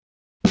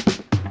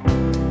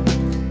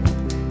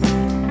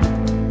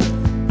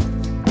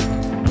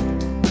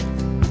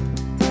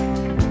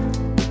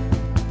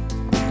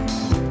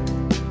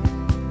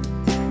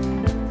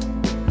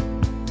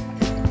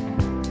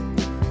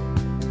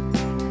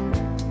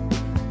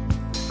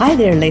Hi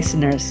there,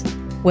 listeners.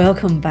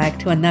 Welcome back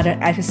to another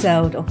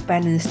episode of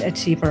Balanced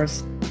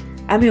Achievers.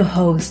 I'm your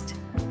host,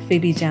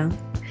 Phoebe Zhang,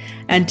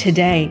 and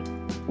today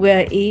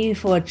we're in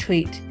for a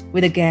treat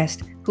with a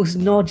guest who's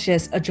not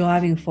just a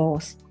driving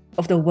force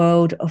of the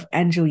world of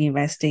angel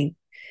investing,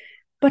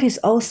 but is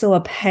also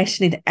a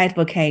passionate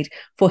advocate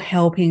for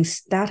helping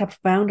startup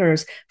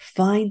founders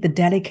find the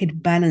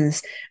delicate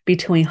balance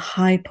between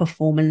high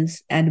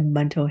performance and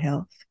mental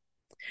health.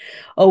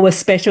 Our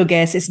special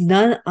guest is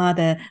none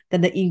other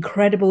than the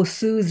incredible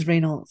Suse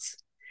Reynolds.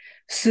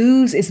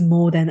 Suse is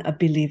more than a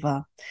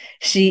believer.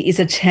 She is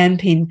a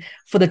champion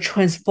for the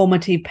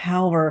transformative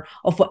power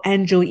of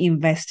angel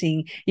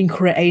investing in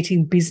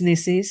creating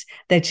businesses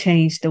that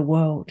change the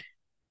world.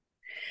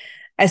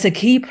 As a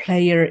key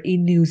player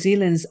in New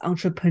Zealand's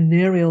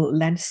entrepreneurial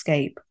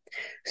landscape,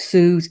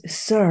 Suse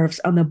serves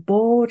on the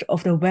board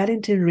of the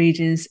Wellington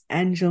Region's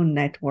Angel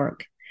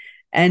Network,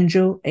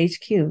 Angel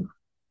HQ.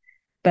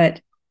 But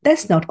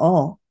that's not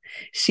all.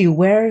 She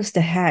wears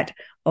the hat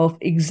of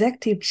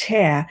executive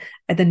chair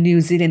at the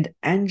New Zealand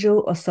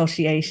Angel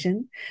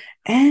Association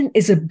and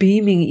is a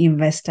beaming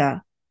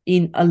investor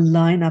in a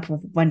lineup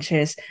of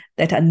ventures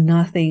that are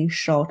nothing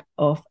short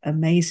of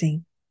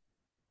amazing.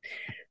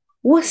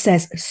 What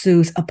sets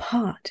Suse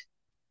apart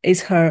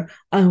is her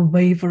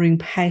unwavering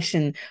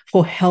passion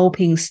for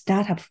helping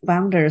startup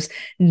founders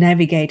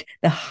navigate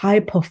the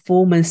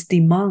high-performance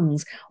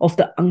demands of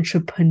the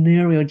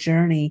entrepreneurial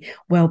journey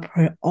while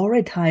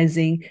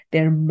prioritizing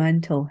their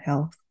mental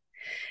health.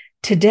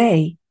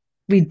 Today,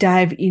 we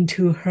dive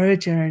into her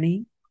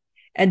journey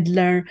and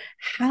learn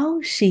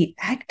how she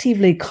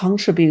actively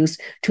contributes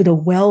to the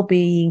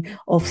well-being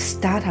of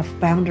startup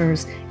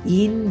founders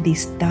in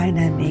this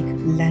dynamic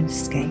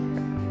landscape.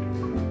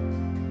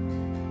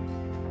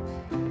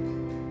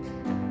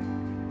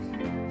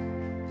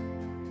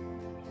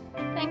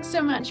 Thanks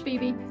so much,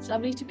 Phoebe. It's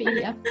lovely to be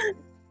here.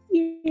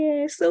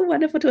 Yeah, so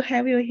wonderful to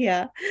have you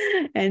here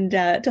and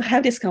to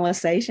have this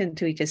conversation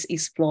to just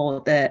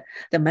explore the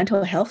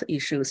mental health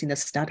issues in the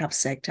startup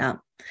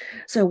sector.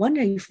 So I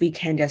wonder if we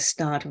can just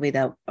start with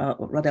a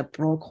rather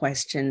broad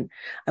question.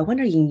 I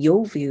wonder, in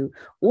your view,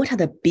 what are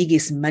the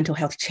biggest mental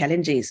health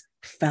challenges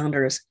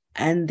founders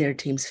and their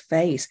teams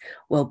face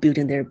while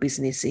building their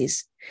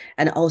businesses?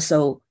 And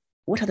also,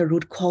 what are the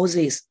root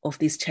causes of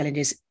these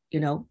challenges,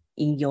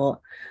 in your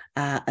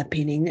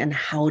opinion, and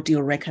how do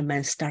you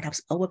recommend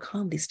startups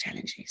overcome these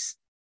challenges?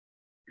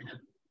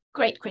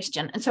 Great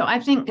question. And so I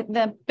think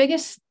the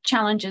biggest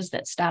challenges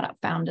that startup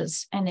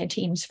founders and their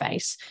teams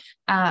face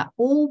are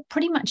all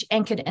pretty much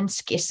anchored in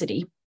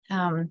scarcity,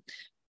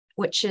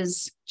 which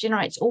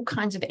generates all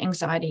kinds of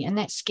anxiety. And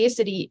that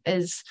scarcity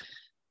is,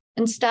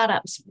 in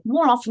startups,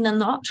 more often than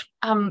not,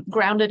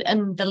 grounded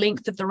in the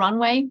length of the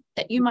runway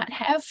that you might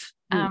have,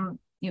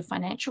 your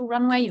financial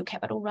runway, your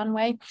capital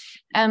runway.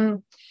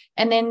 And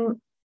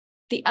then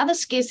the other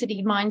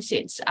scarcity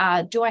mindsets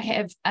are, do I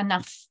have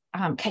enough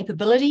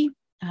capability?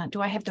 Do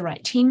I have the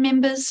right team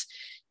members?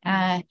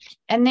 And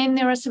then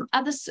there are some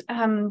other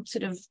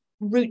sort of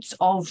roots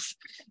of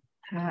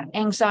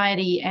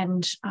anxiety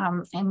and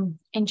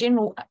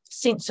general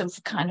sense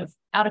of kind of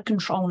out of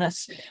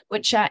controlness,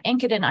 which are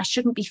anchored in, I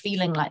shouldn't be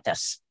feeling like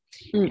this.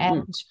 Mm-hmm.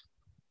 And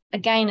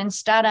again, in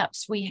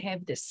startups, we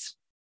have this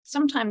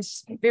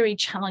sometimes very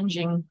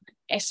challenging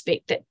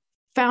aspect that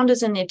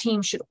founders and their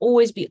team should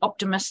always be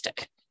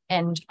optimistic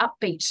and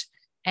upbeat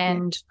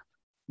and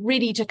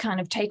ready to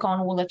kind of take on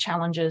all the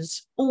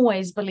challenges,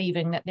 always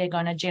believing that they're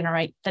going to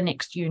generate the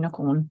next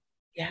unicorn.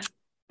 Yeah.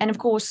 And of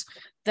course,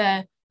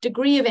 the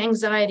degree of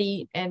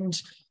anxiety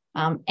and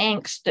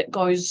angst that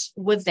goes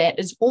with that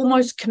is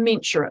almost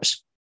commensurate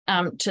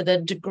to the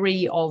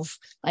degree of,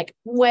 like,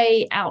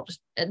 way out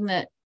in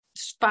the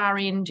far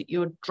end,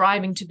 you're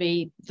driving to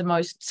be the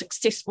most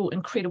successful,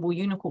 incredible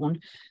unicorn.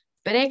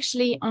 But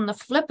actually, on the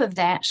flip of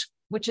that,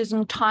 which is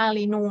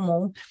entirely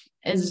normal,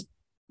 is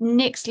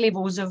next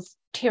levels of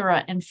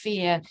terror and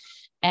fear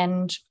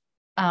and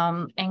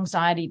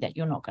anxiety that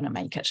you're not going to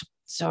make it.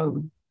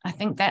 So I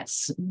think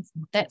that's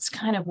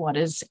kind of what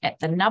is at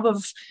the nub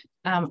of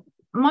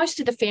most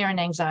of the fear and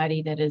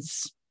anxiety that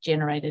is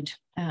generated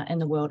in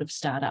the world of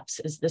startups,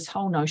 is this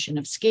whole notion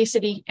of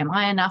scarcity. Am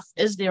I enough?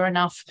 Is there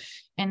enough?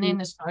 And then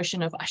this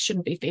notion of, I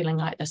shouldn't be feeling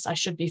like this. I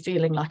should be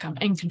feeling like I'm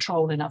in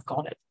control and I've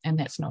got it. And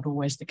that's not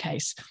always the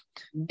case.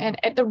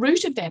 And at the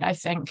root of that, I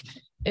think,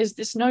 is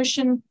this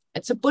notion,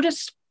 it's a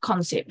Buddhist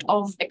concept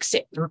of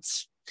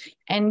acceptance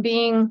and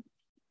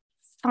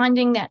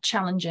finding that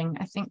challenging.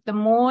 I think the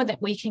more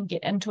that we can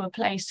get into a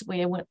place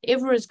where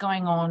whatever is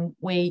going on,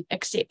 we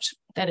accept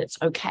that it's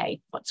okay,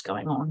 what's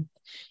going on.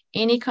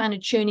 Any kind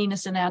of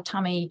churniness in our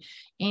tummy,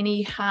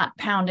 any heart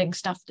pounding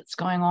stuff that's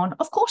going on,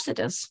 of course it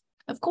is.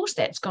 Of course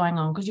that's going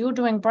on, because you're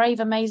doing brave,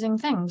 amazing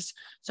things.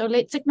 So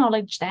let's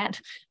acknowledge that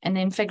and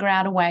then figure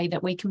out a way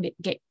that we can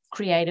get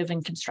creative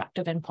and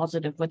constructive and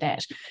positive with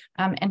that.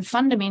 And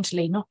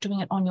fundamentally, not doing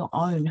it on your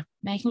own,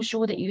 making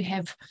sure that you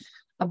have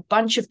a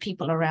bunch of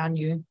people around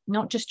you,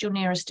 not just your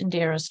nearest and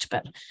dearest,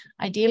 but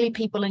ideally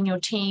people in your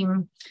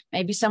team,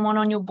 maybe someone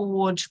on your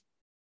board,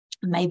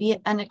 maybe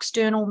an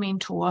external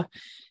mentor.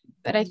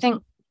 But I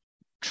think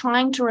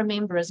trying to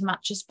remember as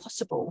much as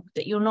possible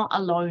that you're not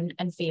alone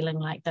in feeling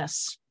like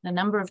this. The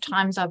number of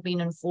times I've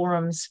been in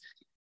forums,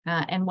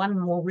 and one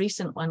more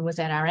recent one was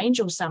at our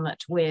Angel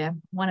Summit, where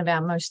one of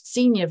our most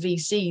senior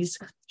VCs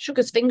shook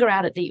his finger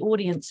out at the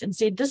audience and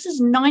said, "This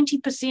is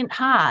 90%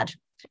 hard."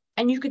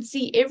 And you could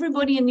see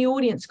everybody in the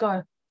audience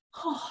go,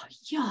 "Oh,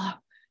 yeah,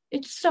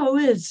 it so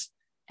is."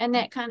 And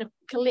that kind of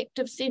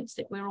collective sense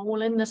that we're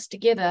all in this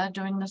together,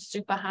 doing this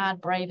super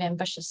hard, brave,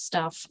 ambitious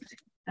stuff,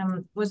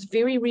 was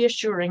very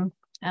reassuring.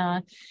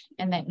 And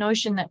that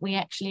notion that we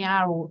actually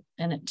are all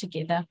in it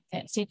together,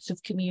 that sense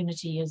of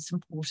community is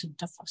important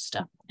to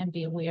foster and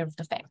be aware of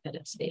the fact that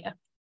it's there.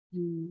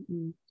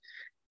 Mm-hmm.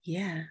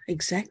 Yeah,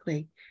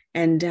 exactly.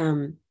 And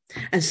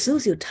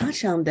Suse, you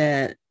touch on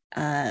the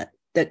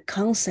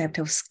concept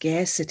of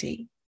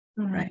scarcity,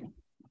 right?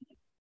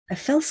 I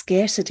felt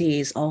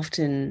scarcity is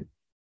often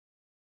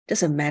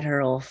just a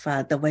matter of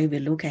the way we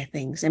look at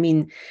things. I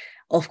mean,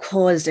 of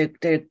course,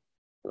 there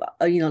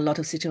a lot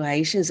of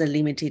situations, a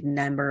limited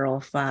number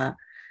of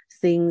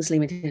things,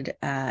 limited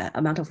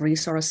amount of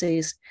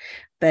resources,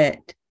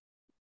 but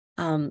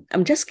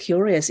I'm just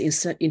curious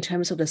in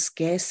terms of the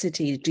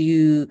scarcity. Do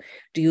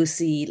you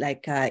see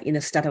like in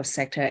the startup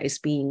sector is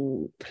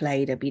being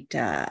played a bit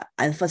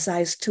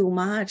emphasized too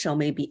much or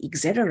maybe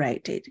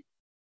exaggerated?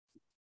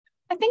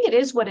 I think it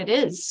is what it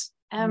is.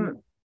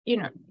 Capital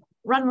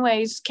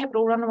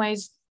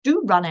runways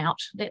do run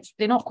out.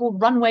 They're not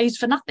called runways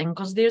for nothing,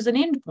 because there's an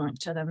end point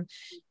to them.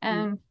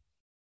 And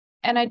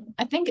I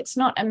think it's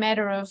not a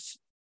matter of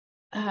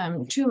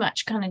too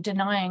much kind of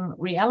denying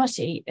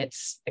reality.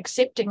 It's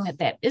accepting that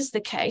that is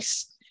the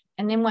case.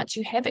 And then once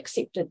you have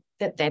accepted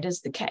that that is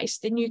the case,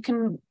 then you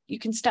can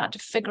start to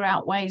figure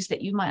out ways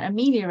that you might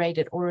ameliorate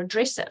it or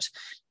address it.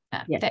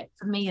 That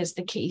for me is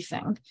the key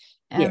thing.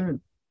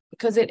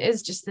 Because it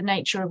is just the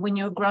nature of when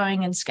you're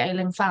growing and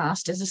scaling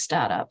fast as a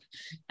startup,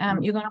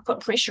 you're going to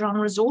put pressure on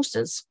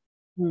resources.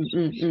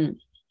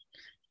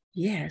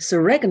 Yeah, so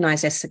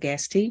recognize that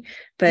scarcity,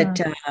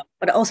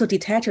 but also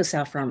detach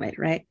yourself from it,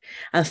 right?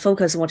 And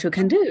focus on what you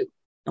can do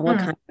and what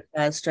kind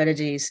of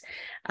strategies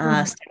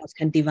startups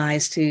can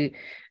devise to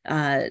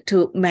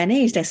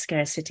manage that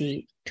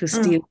scarcity to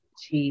still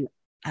achieve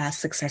a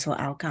successful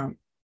outcome.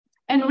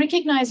 And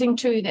recognizing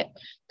too that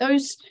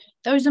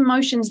those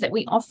emotions that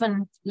we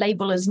often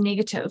label as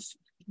negative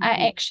are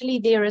actually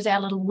there as our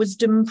little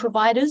wisdom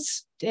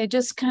providers. They're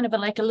just kind of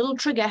like a little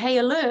trigger. Hey,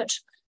 alert,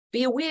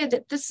 be aware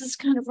that this is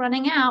kind of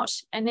running out.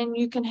 And then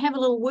you can have a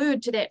little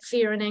word to that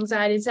fear and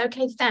anxiety and say,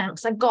 okay,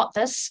 thanks, I got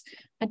this.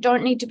 I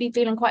don't need to be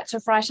feeling quite so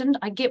frightened.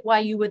 I get why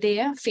you were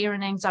there, fear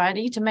and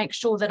anxiety, to make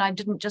sure that I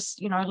didn't just,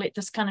 let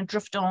this kind of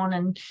drift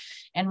on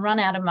and run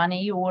out of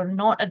money, or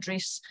not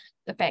address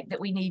the fact that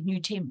we need new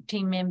team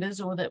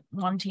members, or that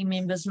one team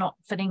member's not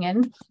fitting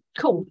in.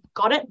 Cool,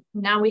 got it.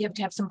 Now we have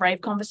to have some brave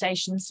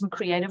conversations, some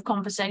creative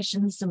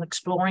conversations, some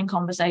exploring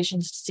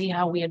conversations to see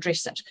how we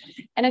address it.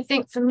 And I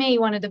think for me,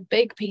 one of the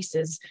big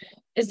pieces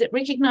is that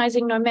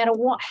recognizing no matter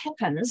what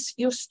happens,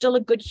 you're still a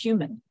good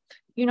human.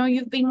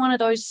 You've been one of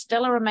those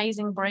stellar,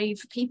 amazing,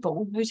 brave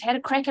people who's had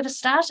a crack at a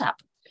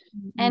startup.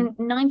 And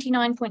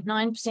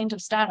 99.9%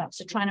 of startups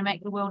are trying to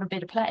make the world a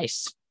better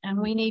place. And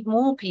we need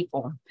more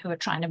people who are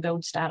trying to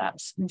build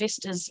startups,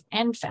 investors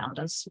and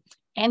founders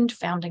and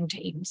founding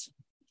teams.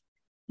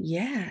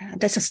 Yeah,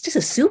 that's just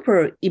a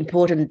super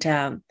important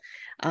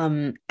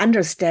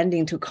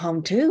understanding to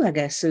come to, I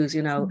guess, Suse.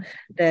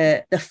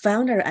 The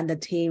founder and the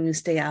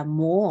teams, they are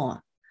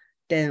more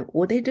than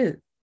what they do.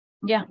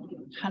 Yeah,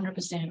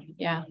 100%.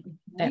 Yeah,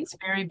 that's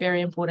very,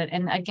 very important.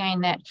 And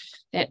again, that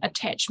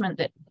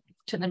attachment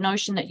to the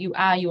notion that you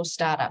are your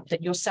startup,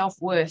 that your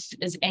self-worth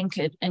is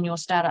anchored in your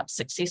startup's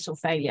success or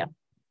failure.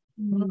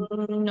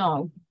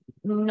 No,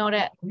 not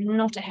a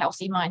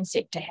healthy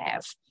mindset to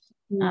have.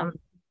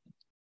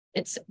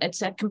 It's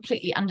a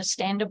completely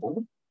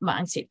understandable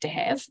mindset to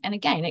have. And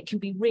again, it can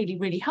be really,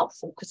 really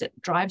helpful because it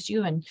drives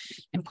you and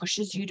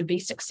pushes you to be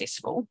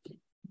successful.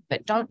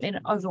 But don't let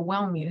it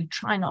overwhelm you.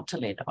 Try not to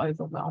let it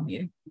overwhelm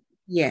you.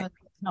 Yeah.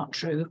 Not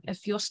true.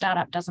 If your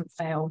startup doesn't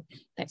fail,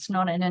 that's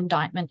not an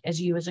indictment as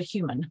you as a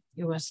human.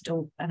 You are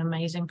still an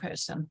amazing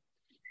person.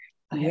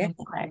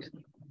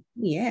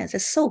 Yes,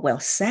 it's so well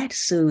said,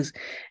 Suse.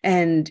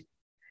 And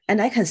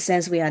I can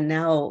sense we are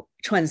now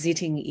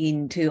transiting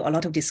into a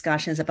lot of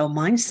discussions about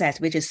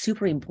mindset, which is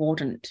super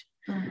important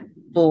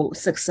for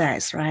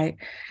success, right?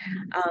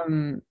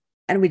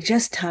 And we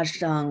just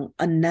touched on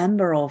a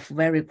number of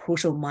very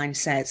crucial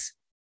mindsets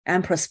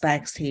and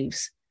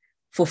perspectives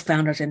for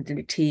founders and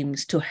their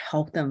teams to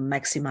help them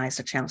maximize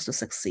the chance to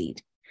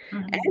succeed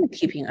and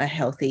keeping a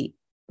healthy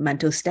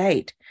mental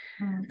state.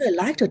 I'd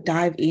like to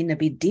dive in a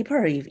bit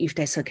deeper if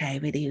that's okay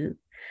with you.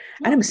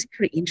 And I'm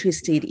super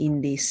interested in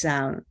this,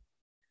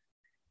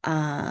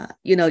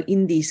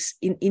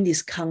 in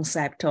this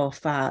concept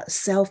of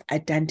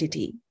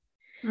self-identity.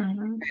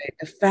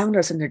 The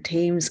founders and their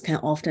teams can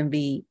often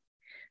be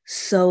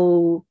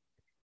so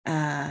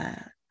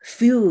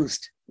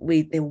fused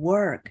with their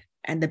work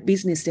and the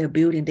business they're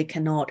building, they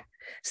cannot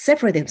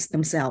separate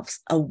themselves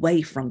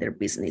away from their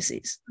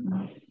businesses.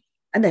 Mm-hmm.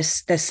 And that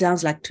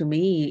sounds like to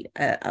me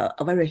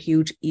a very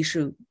huge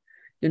issue.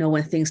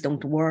 When things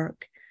don't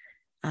work,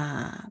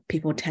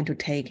 people tend to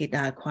take it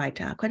quite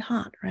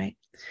hard, right?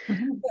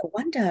 Mm-hmm. I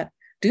wonder,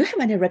 do you have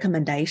any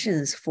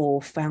recommendations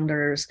for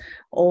founders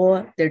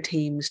or their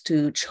teams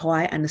to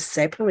try and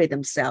separate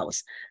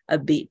themselves a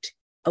bit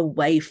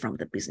away from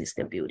the business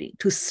they're building,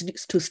 to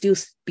still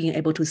being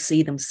able to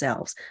see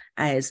themselves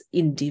as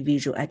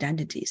individual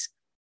identities?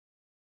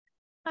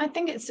 I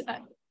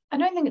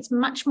don't think it's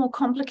much more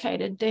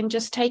complicated than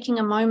just taking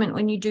a moment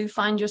when you do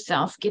find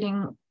yourself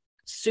getting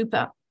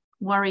super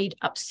worried,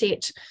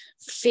 upset,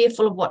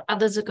 fearful of what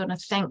others are going to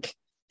think,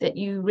 that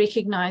you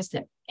recognize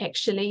that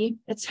actually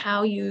it's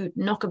how you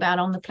knock about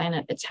on the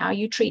planet. It's how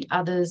you treat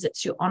others.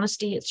 It's your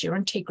honesty. It's your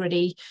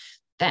integrity.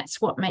 That's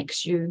what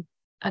makes you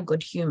a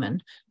good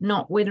human,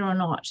 not whether or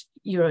not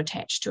you're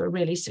attached to a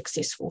really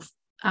successful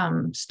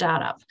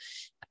startup.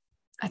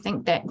 I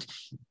think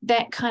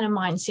that kind of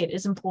mindset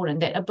is important,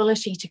 that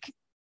ability to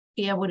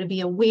be able to be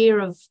aware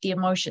of the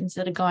emotions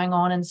that are going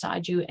on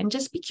inside you and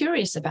just be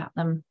curious about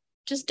them.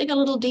 Just dig a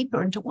little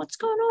deeper into what's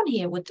going on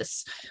here with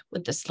this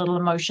little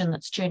emotion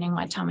that's churning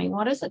my tummy.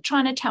 What is it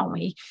trying to tell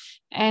me?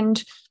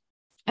 And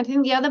I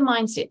think the other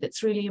mindset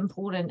that's really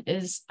important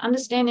is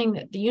understanding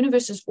that the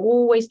universe is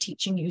always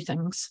teaching you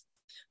things.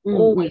 Mm-hmm.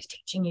 Always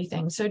teaching you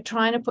things. So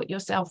trying to put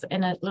yourself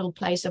in a little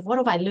place of, what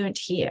have I learned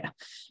here?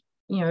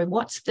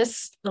 What's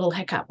this little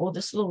hiccup or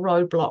this little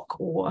roadblock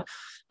or,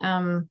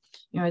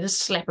 this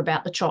slap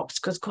about the chops?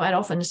 Because quite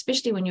often,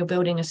 especially when you're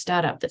building a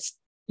startup that's,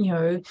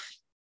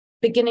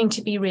 beginning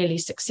to be really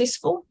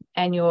successful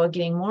and you're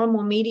getting more and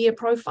more media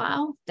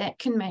profile, that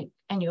can make,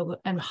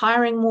 and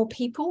hiring more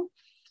people,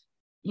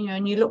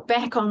 and you look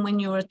back on when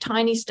you were a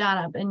tiny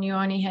startup and you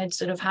only had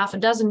sort of half a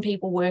dozen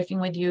people working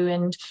with you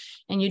and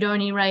you'd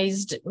only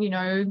raised,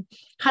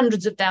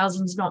 hundreds of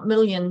thousands, not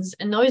millions.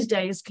 And those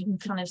days can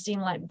kind of seem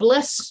like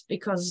bliss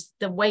because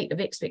the weight of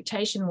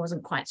expectation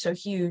wasn't quite so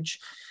huge.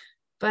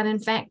 But in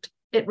fact,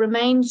 it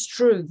remains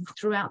true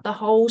throughout the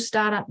whole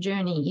startup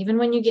journey, even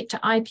when you get to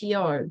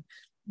IPO,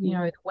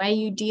 the way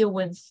you deal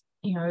with,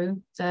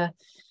 the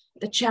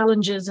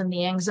challenges and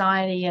the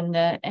anxiety and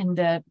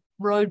the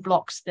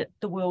roadblocks that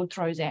the world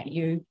throws at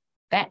you,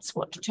 that's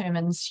what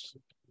determines,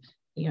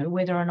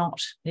 whether or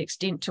not the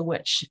extent to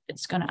which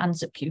it's going to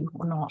unzip you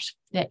or not.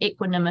 That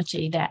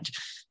equanimity, that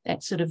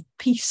sort of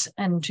peace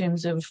in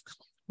terms of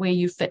where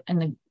you fit in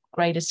the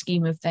greater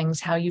scheme of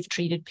things, how you've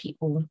treated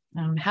people,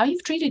 how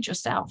you've treated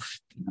yourself,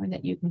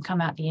 that you can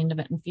come out the end of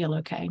it and feel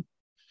okay.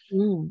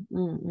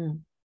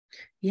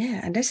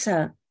 Yeah, and that's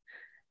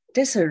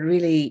a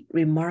really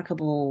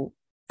remarkable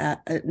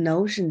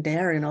notion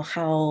there.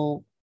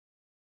 How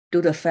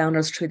do the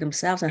founders treat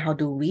themselves and how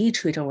do we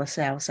treat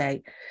ourselves?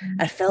 I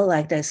feel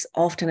like that's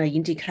often an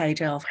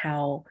indicator of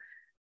how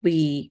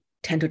we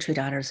tend to treat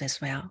others as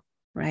well,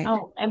 right?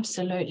 Oh,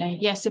 absolutely.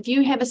 Yes. If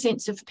you have a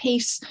sense of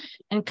peace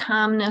and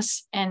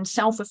calmness and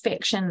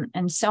self-affection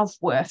and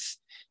self-worth,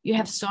 you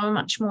have so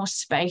much more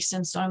space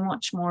and so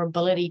much more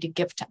ability to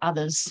give to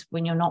others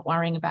when you're not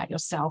worrying about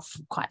yourself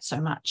quite so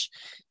much.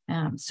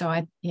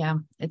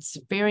 It's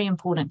very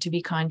important to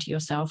be kind to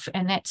yourself.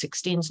 And that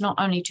extends not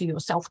only to your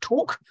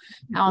self-talk.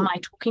 How am I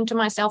talking to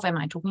myself? Am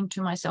I talking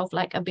to myself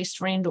like a best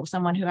friend or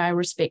someone who I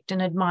respect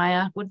and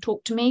admire would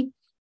talk to me?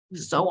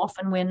 So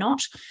often we're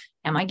not.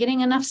 Am I getting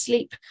enough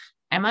sleep?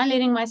 Am I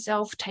letting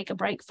myself take a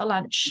break for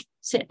lunch,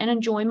 sit and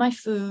enjoy my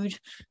food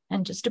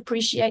and just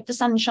appreciate the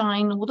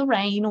sunshine or the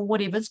rain or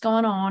whatever's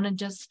going on?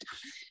 And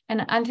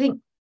I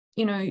think,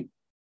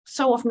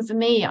 so often for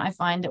me, I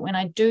find that when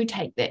I do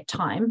take that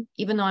time,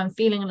 even though I'm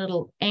feeling a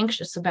little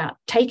anxious about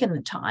taking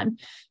the time,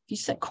 if you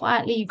sit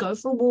quietly, you go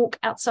for a walk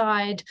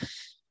outside,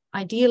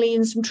 ideally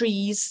in some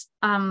trees,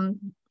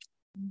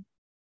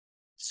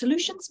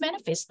 solutions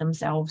manifest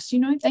themselves,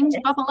 things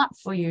bubble up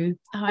for you.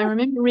 I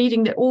remember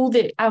reading that all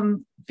the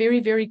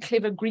very, very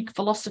clever Greek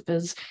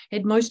philosophers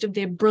had most of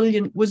their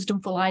brilliant,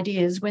 wisdomful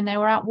ideas when they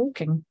were out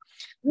walking.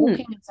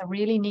 Walking is a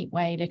really neat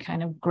way to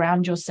kind of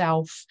ground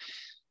yourself,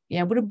 be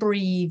able to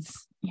breathe,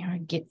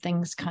 get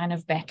things kind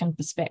of back in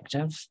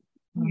perspective.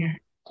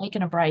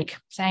 Taking a break,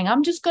 saying,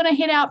 I'm just going to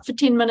head out for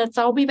 10 minutes,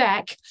 I'll be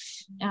back,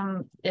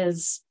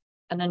 is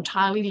an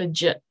entirely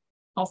legit,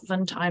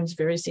 oftentimes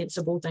very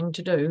sensible thing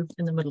to do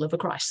in the middle of a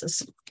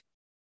crisis.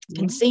 It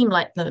can seem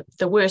like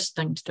the worst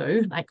thing to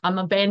do, like I'm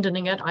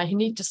abandoning it, I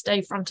need to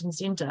stay front and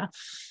center,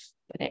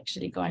 but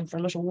actually going for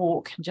a little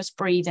walk and just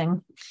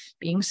breathing,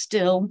 being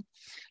still,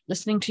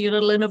 listening to your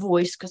little inner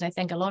voice, because I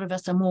think a lot of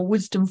us are more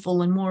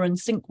wisdomful and more in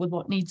sync with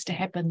what needs to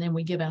happen than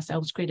we give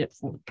ourselves credit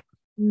for.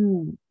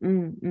 And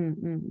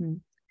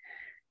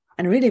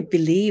really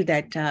believe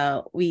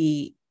that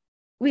we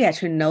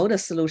actually know the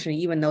solution,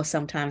 even though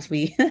sometimes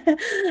we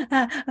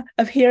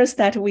appears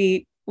that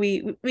we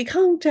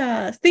can't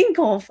think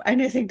of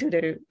anything to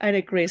do,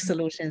 any great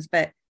solutions,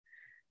 but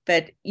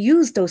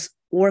use those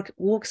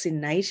walks in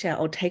nature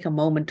or take a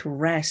moment to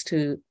rest,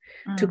 to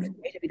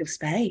create a bit of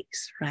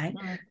space, right?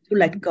 To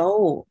let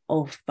go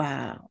of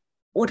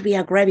what we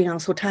are grabbing on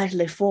so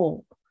tightly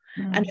for.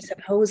 And I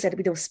suppose that a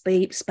bit of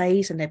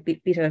space and a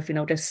bit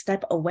of, just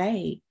step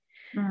away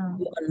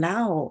will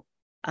allow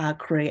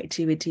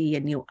creativity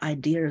and new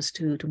ideas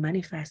to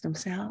manifest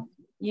themselves.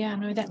 Yeah,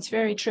 no, that's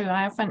very true.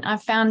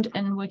 I've found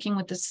in working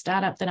with the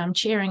startup that I'm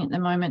chairing at the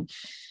moment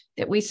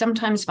that we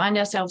sometimes find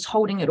ourselves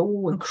holding it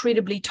all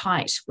incredibly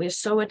tight. We're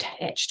so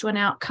attached to an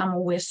outcome,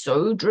 or we're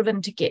so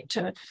driven to get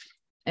to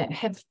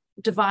have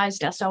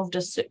devised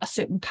ourselves a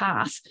certain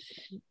path.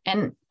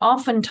 And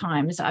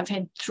oftentimes I've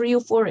had 3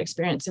 or 4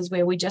 experiences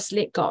where we just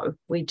let go.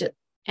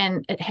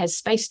 And it has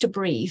space to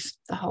breathe.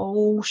 The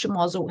whole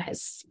schmozzle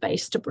has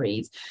space to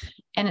breathe.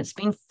 And it's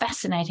been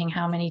fascinating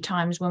how many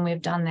times when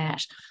we've done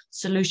that,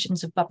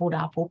 solutions have bubbled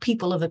up or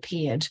people have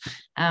appeared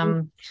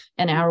in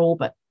our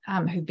orbit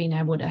who've been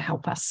able to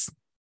help us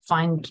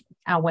find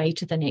our way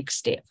to the next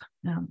step.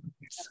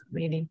 It's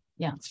really,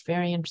 it's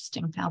very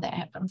interesting how that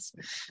happens.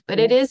 But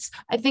it is,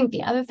 I think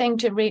the other thing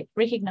to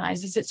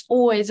recognize is it's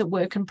always a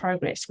work in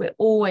progress. We're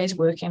always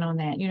working on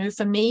that.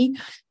 For me,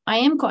 I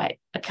am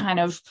quite a kind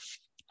of,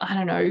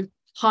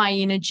 high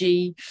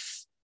energy,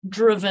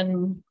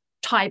 driven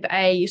type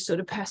A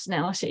sort of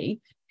personality.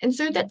 And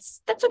so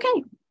that's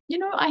okay.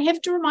 I have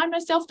to remind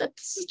myself that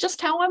this is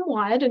just how I'm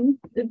wired, and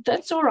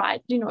that's all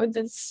right.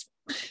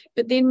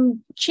 But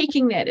then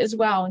checking that as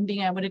well and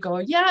being able to go,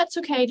 it's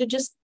okay to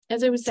just,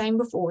 as I was saying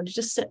before, to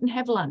just sit and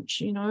have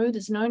lunch.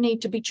 There's no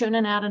need to be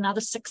churning out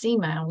another 6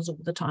 emails all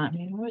the time.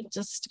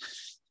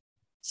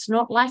 It's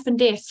not life and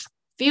death.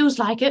 Feels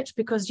like it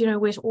because,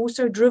 we're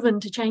also driven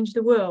to change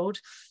the world.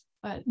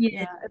 But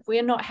if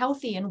we're not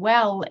healthy and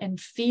well and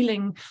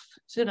feeling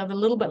sort of a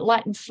little bit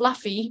light and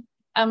fluffy,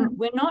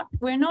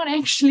 we're not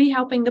actually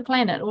helping the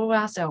planet or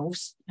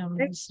ourselves. Go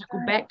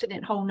back to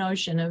that whole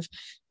notion of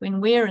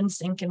when we're in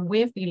sync and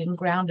we're feeling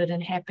grounded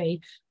and happy,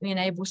 we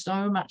enable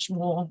so much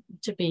more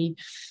to be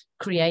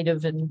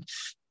creative and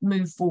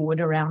move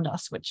forward around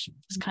us, which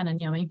is kind of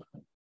yummy.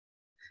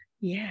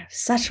 Yeah,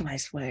 such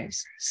wise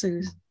words,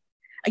 Suse.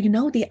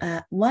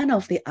 The one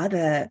of the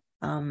other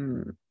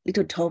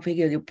little topic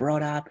you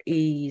brought up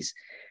is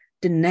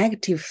the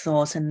negative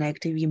thoughts and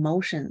negative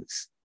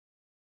emotions,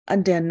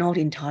 and they're not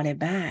entirely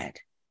bad.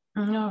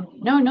 No,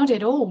 not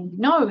at all.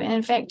 No, and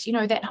in fact,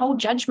 that whole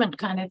judgment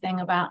kind of thing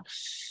about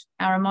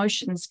our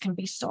emotions can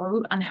be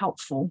so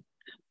unhelpful.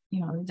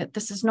 That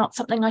this is not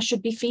something I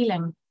should be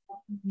feeling.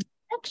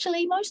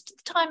 Actually, most of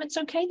the time, it's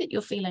okay that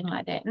you're feeling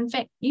like that. In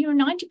fact,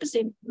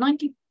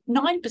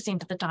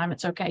 99% of the time,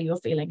 it's okay you're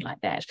feeling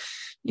like that.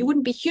 You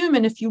wouldn't be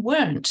human if you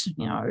weren't.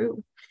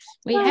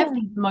 We have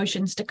these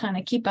emotions to kind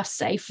of keep us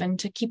safe and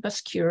to keep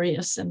us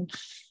curious, and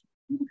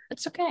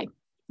it's okay.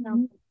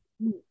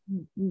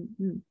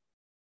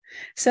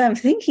 So I'm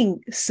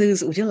thinking,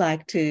 Suse, would you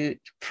like to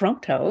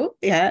pronto,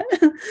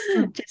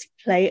 just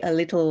play a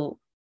little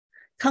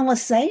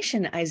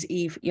conversation as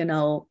if,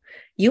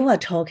 you are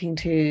talking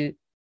to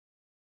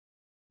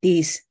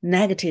this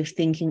negative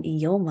thinking in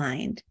your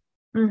mind.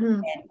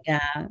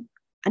 And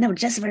I'm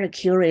just very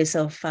curious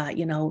of,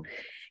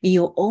 in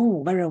your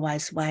own very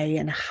wise way,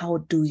 and how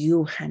do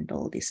you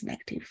handle this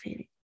negative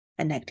feeling,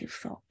 a negative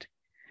thought?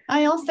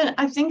 I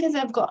think as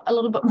I've got a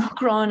little bit more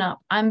grown up,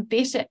 I'm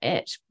better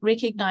at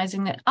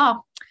recognizing that,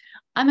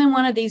 I'm in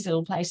one of these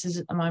little places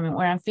at the moment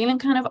where I'm feeling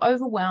kind of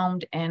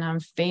overwhelmed and I'm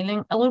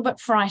feeling a little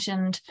bit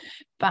frightened,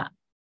 but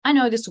I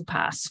know this will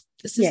pass.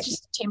 This is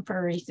just a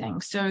temporary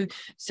thing. So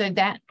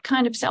that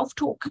kind of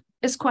self-talk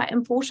is quite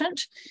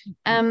important.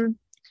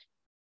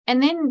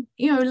 And then,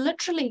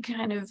 literally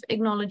kind of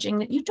acknowledging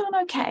that you're doing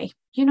okay.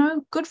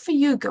 Good for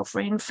you,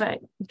 girlfriend, for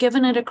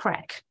giving it a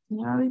crack.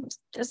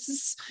 This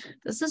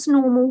is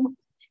normal.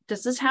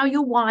 This is how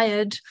you're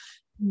wired.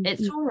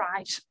 It's all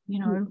right.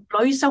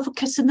 Blow yourself a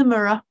kiss in the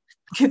mirror.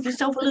 Give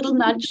yourself a little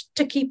nudge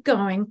to keep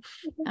going.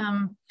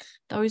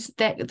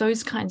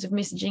 Those kinds of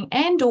messaging.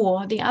 And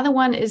or the other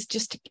one is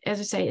just, as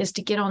I say, is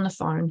to get on the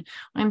phone.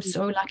 I'm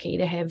so lucky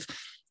to have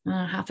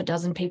half a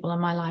dozen people in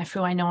my life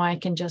who I know I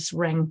can just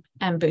ring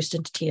and burst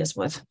into tears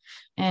with.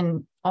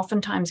 And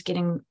oftentimes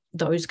getting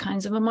those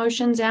kinds of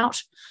emotions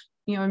out,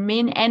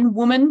 men and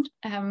women,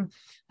 I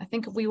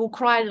think if we all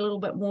cried a little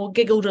bit more,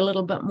 giggled a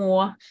little bit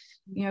more,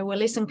 we're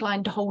less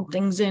inclined to hold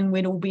things in,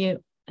 we'd all be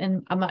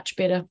in a much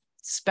better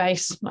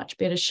space, much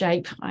better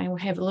shape. I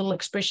have a little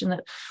expression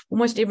that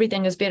almost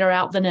everything is better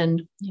out than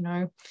in,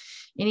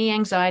 any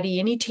anxiety,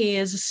 any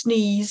tears, a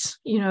sneeze,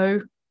 a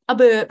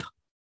burp,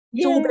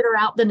 it's all better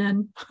out than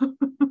in.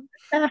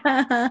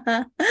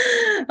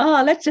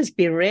 Let's just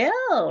be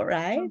real,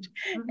 right?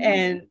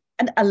 And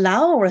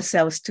allow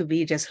ourselves to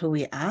be just who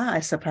we are, I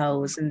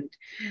suppose. And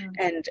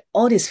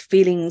all these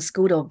feelings,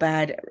 good or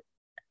bad,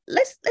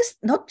 let's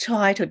not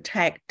try to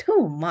take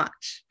too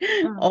much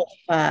of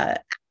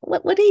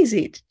what is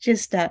it?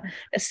 Just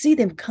see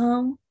them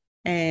come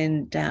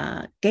and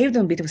give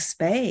them a bit of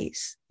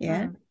space.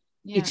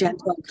 Be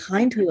gentle and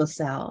kind to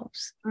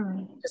yourselves.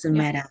 Doesn't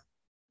matter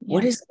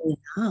what is going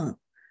on.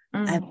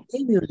 I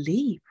think we'll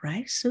leave,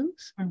 right,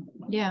 Suse?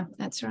 Yeah,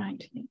 that's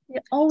right.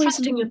 You're always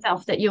trusting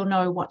yourself that you'll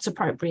know what's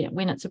appropriate,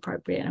 when it's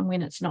appropriate and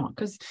when it's not.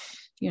 Because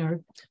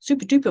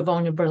super duper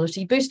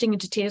vulnerability, bursting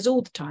into tears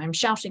all the time,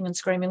 shouting and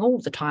screaming all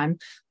the time,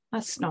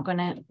 that's not going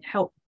to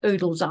help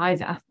oodles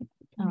either.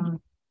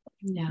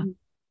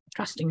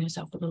 Trusting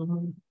yourself a little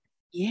more.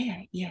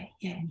 Yeah,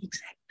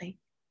 exactly.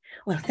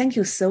 Well, thank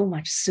you so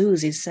much,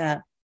 Suse. It's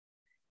a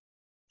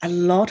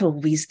lot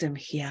of wisdom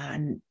here,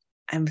 and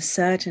I'm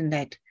certain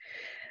that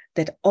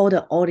all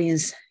the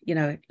audience,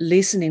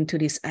 listening to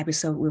this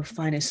episode will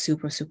find it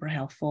super, super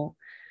helpful.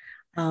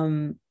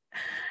 Now,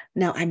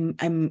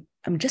 I'm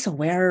just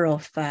aware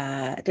of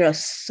there are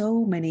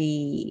so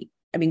many.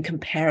 I mean,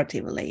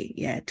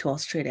 comparatively, to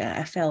Australia,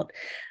 I felt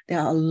there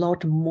are a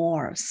lot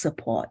more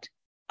support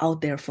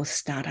out there for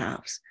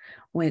startups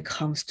when it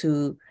comes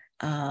to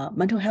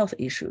mental health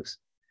issues,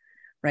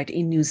 right?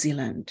 In New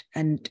Zealand,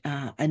 and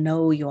I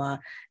know you're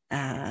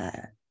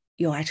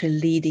actually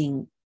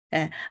leading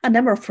a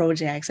number of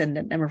projects and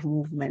a number of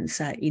movements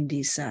in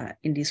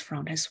this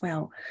front as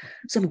well.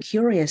 So I'm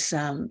curious,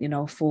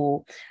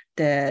 for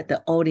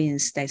the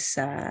audience that's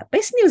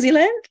based in New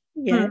Zealand,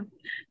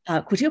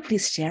 could you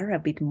please share a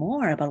bit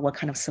more about what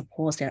kind of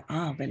supports there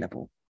are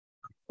available?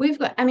 We've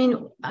got. I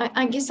mean,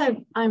 I guess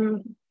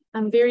I'm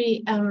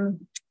very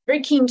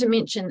very keen to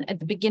mention at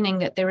the beginning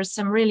that there are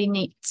some really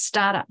neat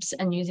startups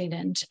in New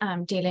Zealand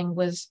dealing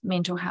with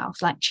mental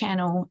health, like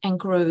Channel and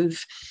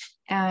Groove.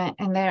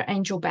 And they're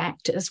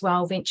angel-backed as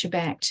well,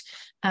 venture-backed,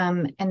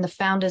 and the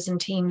founders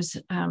and teams,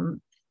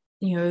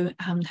 who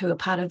are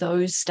part of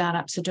those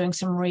startups are doing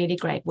some really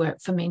great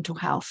work for mental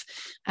health,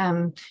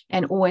 and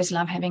always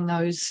love having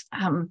those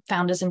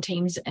founders and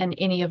teams in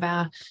any of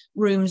our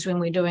rooms when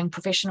we're doing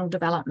professional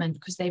development,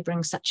 because they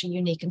bring such a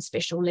unique and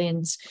special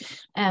lens.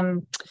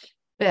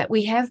 But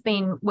we have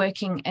been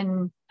working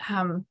in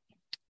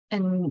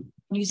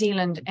New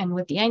Zealand and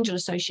with the Angel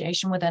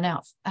Association within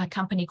a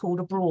company called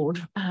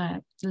Abroad,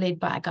 led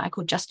by a guy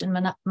called Justin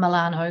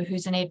Milano,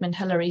 who's an Edmund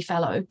Hillary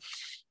Fellow.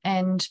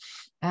 And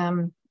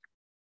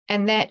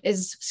that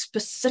is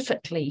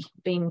specifically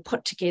been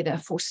put together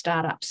for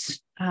startups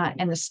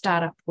and the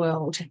startup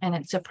world. And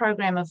it's a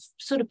program of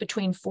sort of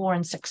between 4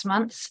 and 6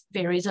 months,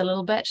 varies a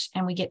little bit.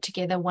 And we get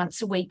together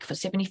once a week for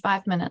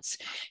 75 minutes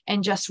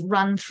and just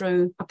run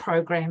through a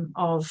program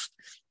of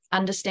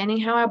understanding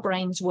how our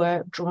brains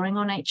work, drawing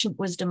on ancient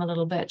wisdom a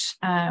little bit.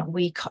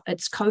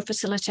 It's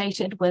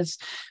co-facilitated with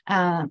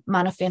Mana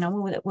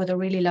Whenua, with a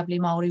really lovely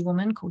Māori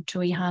woman called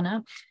Tui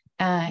Hana.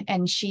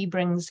 And she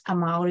brings a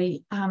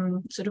Māori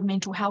sort of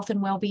mental health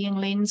and well-being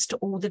lens to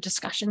all the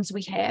discussions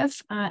we have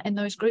in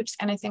those groups.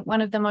 And I think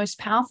one of the most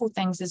powerful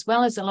things, as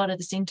well as a lot of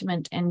the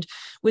sentiment and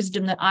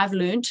wisdom that I've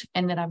learned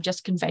and that I've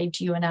just conveyed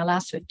to you in our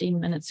last 15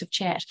 minutes of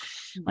chat,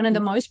 one of the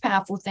most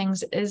powerful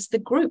things is the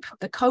group,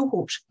 the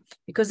cohort,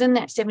 because in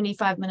that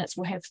 75 minutes,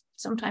 we'll have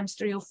sometimes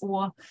 3 or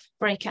 4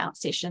 breakout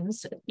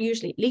sessions,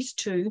 usually at least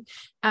 2,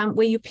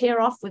 where you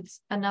pair off with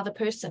another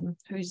person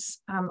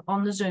who's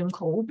on the Zoom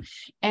call,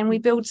 and we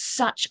build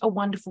such a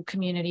wonderful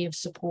community of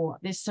support.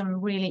 There's some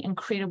really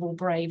incredible,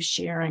 brave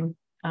sharing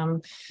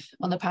on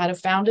the part of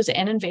founders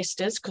and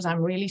investors, because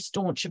I'm really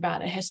staunch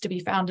about it has to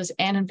be founders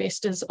and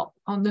investors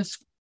on this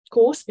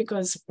course,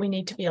 because we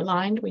need to be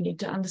aligned. We need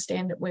to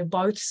understand that we're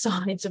both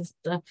sides of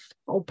the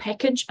whole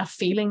package are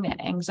feeling that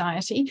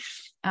anxiety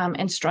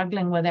and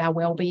struggling with our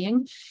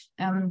well-being.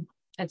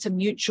 It's a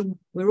mutual,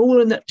 we're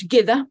all in it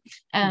together.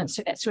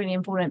 So that's really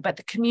important. But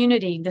the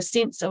community, the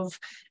sense of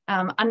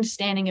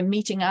understanding and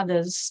meeting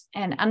others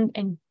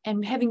and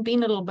having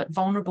been a little bit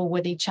vulnerable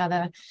with each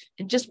other,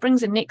 it just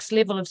brings a next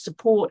level of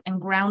support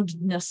and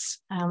groundedness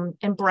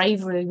and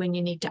bravery when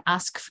you need to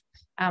ask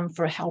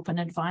for help and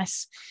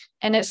advice.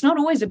 And it's not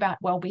always about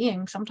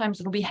well-being. Sometimes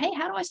it'll be, hey,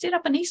 how do I set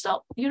up an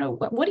ESOP?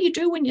 What do you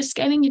do when you're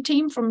scaling your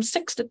team from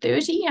 6 to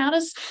 30?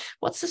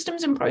 What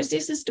systems and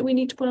processes do we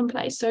need to put in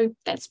place? So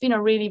that's been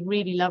a really,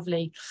 really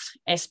lovely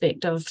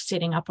aspect of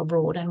setting up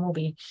Abroad. And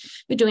we're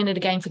doing it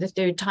again for the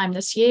 3rd time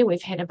this year.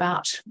 We've had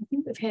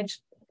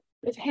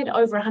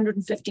over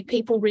 150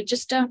 people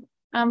register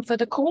for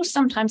the course.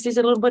 Sometimes there's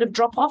a little bit of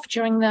drop off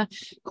during the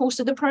course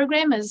of the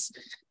program as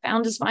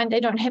founders find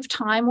they don't have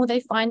time, or they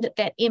find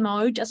that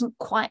MO doesn't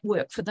quite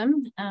work for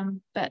them.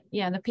 But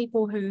yeah, the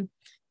people who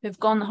have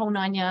gone the whole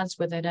 9 yards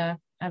with it are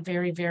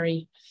very,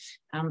 very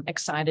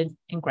excited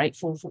and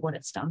grateful for what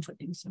it's done for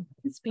them. So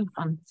it's been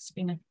fun. It's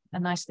been a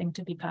nice thing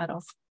to be part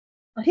of.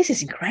 Oh, this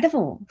is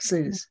incredible,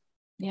 Suse.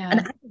 Yeah. And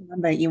I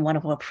remember in one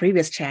of our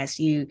previous chats,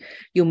 you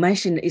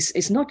mentioned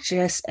it's not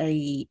just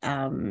a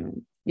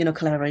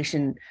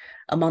collaboration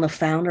among the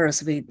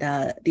founders with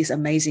this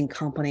amazing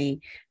company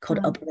called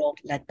Abroad,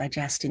 led by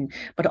Justin,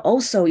 but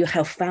also you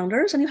have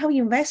founders and you have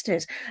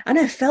investors. And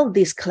I felt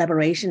this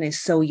collaboration is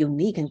so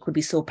unique and could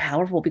be so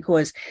powerful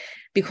because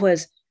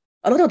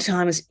a lot of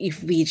times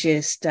if we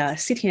just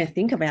sit here and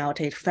think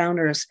about it,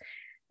 founders,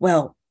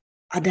 well,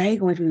 are they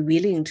going to be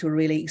willing to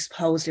really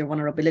expose their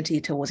vulnerability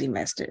towards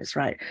investors,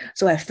 right?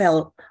 So I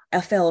felt,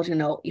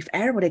 if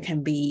everybody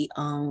can be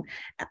on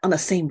the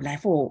same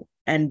level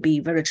and be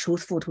very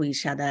truthful to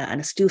each other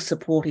and still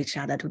support each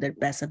other to their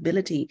best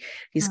ability,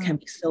 this can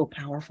be so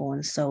powerful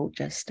and so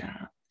just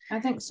I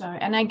think so.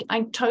 And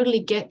I totally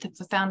get that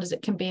for founders,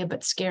 it can be a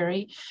bit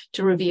scary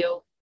to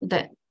reveal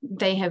that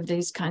they have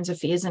these kinds of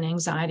fears and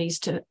anxieties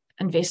to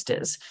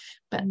investors.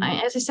 But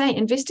as I say,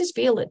 investors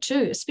feel it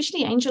too,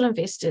 especially angel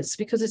investors,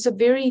 because it's a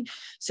very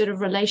sort of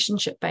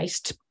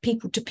relationship-based,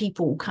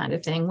 people-to-people kind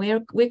of thing.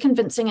 We're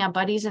convincing our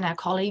buddies and our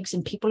colleagues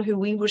and people who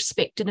we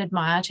respect and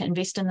admire to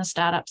invest in the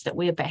startups that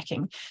we're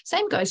backing.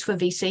 Same goes for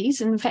VCs.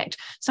 And in fact,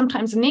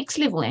 sometimes next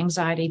level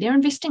anxiety, they're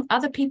investing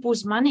other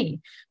people's money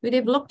where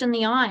they've looked in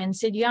the eye and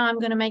said, yeah, I'm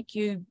going to make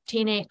you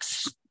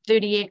 10x,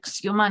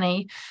 30x your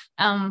money.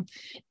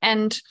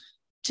 And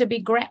to be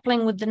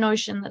grappling with the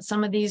notion that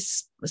some of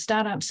these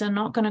startups are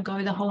not going to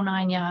go the whole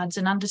 9 yards,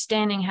 and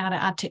understanding how to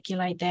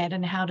articulate that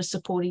and how to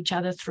support each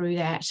other through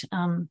that,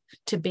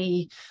 to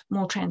be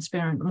more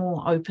transparent,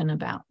 more open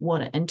about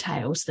what it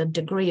entails, the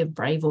degree of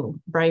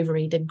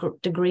bravery, the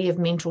degree of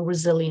mental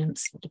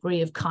resilience, the degree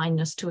of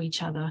kindness to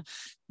each other.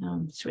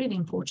 It's really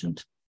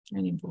important,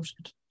 really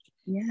important.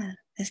 Yeah,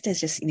 that's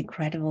just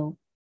incredible.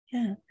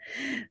 Yeah.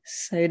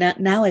 So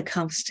now it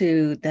comes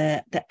to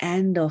the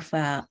end of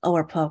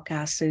our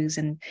podcast,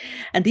 Susan.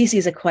 And this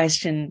is a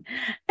question,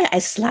 a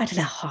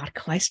slightly hard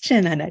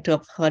question, and I do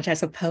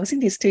apologize for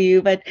posing this to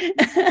you, but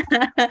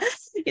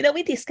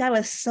we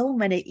discovered so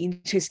many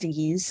interesting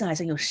insights,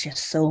 and you share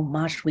so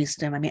much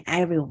wisdom. I mean,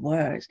 every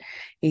word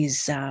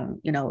is,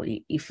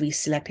 if we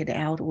select it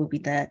out, will be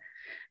the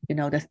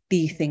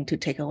thing to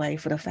take away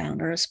for the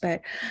founders.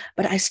 But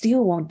I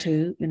still want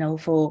to,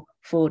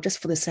 for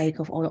the sake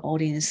of all the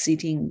audience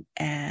sitting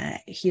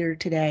here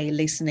today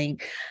listening,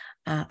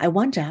 I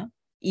wonder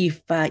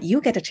if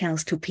you get a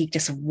chance to pick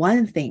just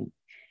one thing,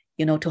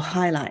 to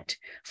highlight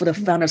for the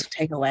founders to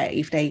take away.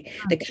 If they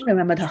can't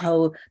remember the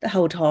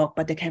whole talk,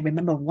 but they can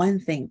remember one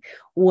thing,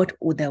 what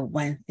would the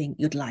one thing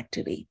you'd like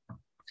to be?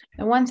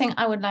 The one thing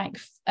I would like,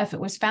 if it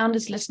was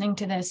founders listening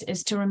to this,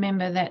 is to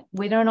remember that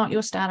whether or not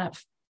your startup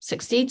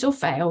succeeds or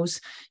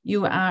fails,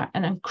 you are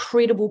an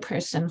incredible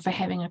person for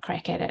having a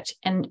crack at it.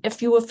 And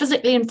if you were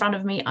physically in front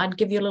of me, I'd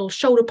give you a little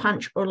shoulder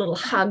punch or a little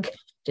hug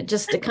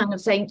to kind of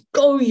say,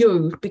 go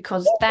you,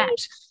 because that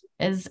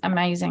is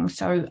amazing.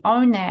 So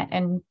own that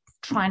and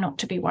try not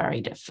to be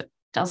worried if it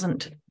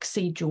doesn't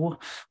exceed or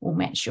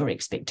match your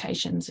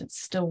expectations. It's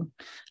still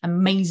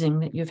amazing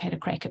that you've had a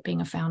crack at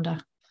being a founder.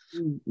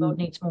 The world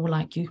needs more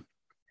like you.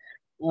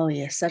 Oh,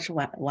 yes, such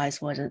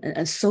wise words,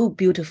 and so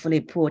beautifully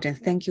put. And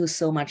thank you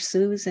so much,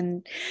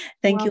 Susan.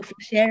 Thank you for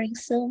sharing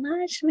so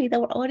much with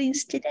our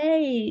audience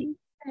today.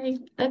 Hey,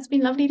 that's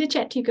been lovely to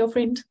chat to you,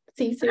 girlfriend.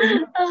 See you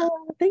soon.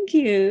 Oh, thank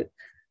you.